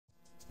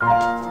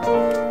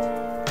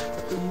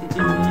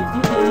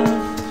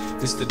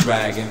It's the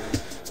dragon.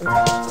 It's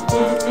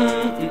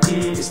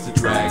the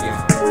dragon.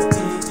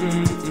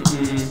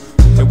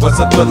 It was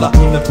a thriller,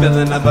 the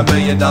feeling of $1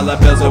 million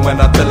bills, and when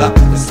I fill up,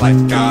 it's like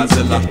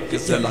Godzilla,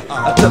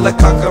 until I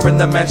conquer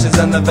the mansions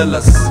and the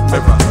villas.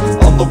 Mirror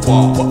on the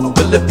wall,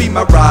 will it be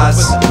my rise,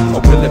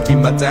 or will it be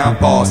my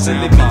downfall?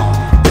 Silly me,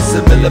 it's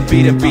a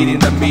millipede beating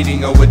the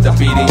meeting, or with the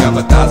beating of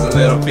 1,000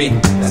 little feet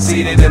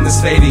seated in the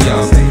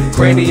stadium.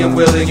 Cranium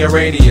wielding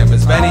uranium,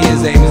 as many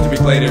as aims to be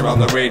played here on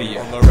the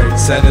radio.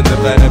 Sending the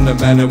venom to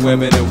men and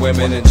women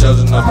and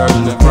children of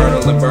virgin,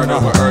 infernal and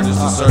burning with urges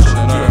to search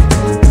and earn.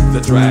 The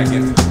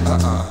dragon,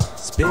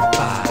 Spit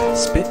fire,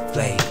 spit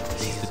flames,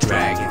 he's the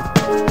dragon.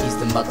 He's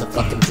the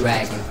motherfucking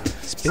dragon.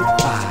 Spit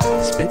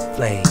fire, spit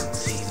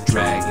flames, he's the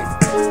dragon.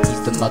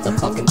 He's the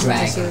motherfucking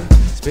dragon.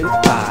 Spit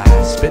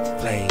fire, spit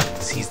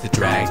flames, he's the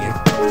dragon.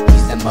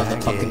 He's the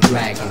motherfucking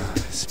dragon.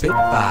 Spit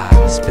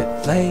fire, spit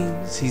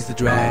flames, he's the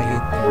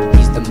dragon.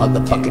 He's the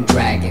motherfucking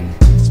dragon.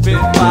 spit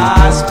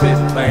fire, spit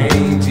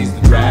flames, he's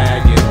the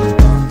dragon.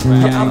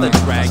 Yeah, I'm the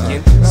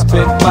dragon.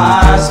 Spit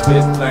fire,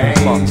 spit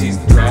flames, he's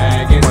the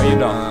dragon. Oh, you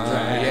know,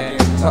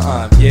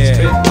 yeah.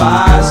 Spit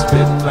fire,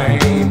 spit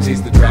flames,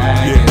 he's the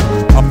dragon.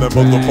 Yeah, I'm that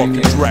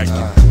motherfucking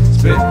dragon.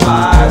 Spit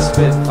fire,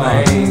 spit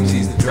flames,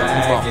 he's the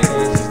dragon.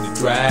 He's the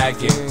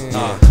dragon.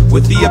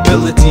 With the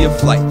ability of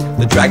flight,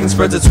 the dragon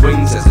spreads its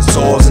wings as it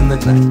soars in the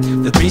night.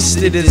 The beast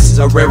it is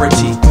a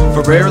rarity,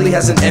 for rarely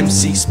has an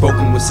MC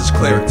spoken with such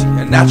clarity.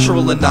 A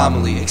natural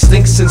anomaly,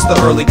 extinct since the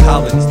early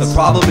colonies. The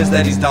problem is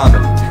that he's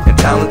dominant and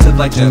talented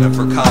like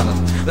Jennifer Connelly.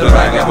 The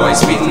dragon boy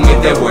speaking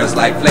with their words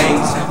like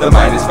flames. The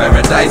mind is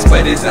paradise,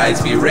 but his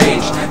eyes be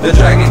rage. The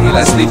dragon he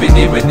lies sleeping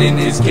deep within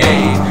his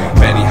cave.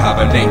 Many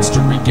hibernates to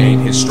regain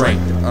his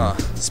strength.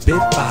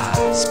 Spit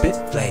fire, spit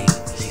flames,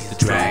 he's the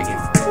dragon.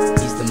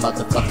 He's the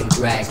motherfucking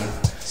dragon.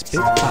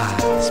 Spit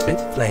fire, spit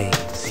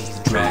flames, he's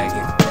the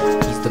dragon.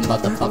 He's the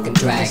motherfucking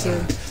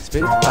dragon.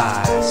 Spit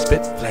fire,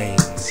 spit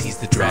flames, he's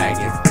the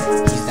dragon.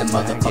 He's the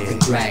motherfucking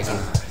dragon.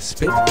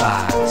 Spit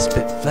fire,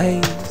 spit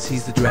flames,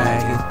 he's the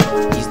dragon.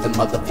 He's the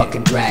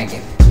motherfucking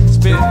dragon.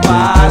 Spit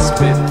fire,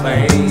 spit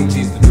flames,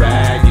 he's the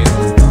dragon.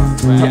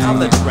 Yeah, I'm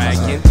the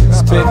dragon.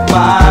 Spit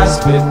fire,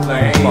 spit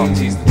flames,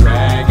 he's the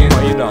dragon.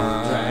 Oh, you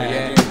know,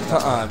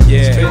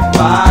 yeah. Spit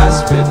fire,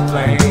 spit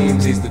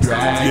flames, he's the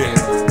dragon.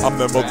 Yeah, I'm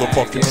that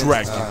motherfucking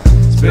dragon.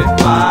 Spit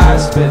fire,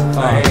 spit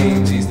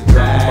flames, he's the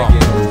dragon.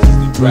 He's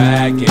the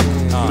dragon.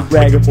 The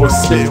dragon boy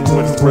spitting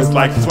with his words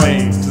like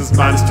flames. His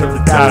mind is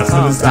turned to eyes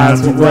and his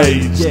eyes will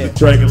rage. The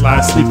dragon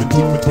lies sleeping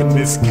deep within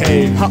this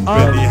cave.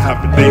 Many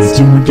hibernates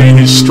to regain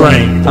his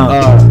strength.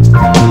 Uh-uh.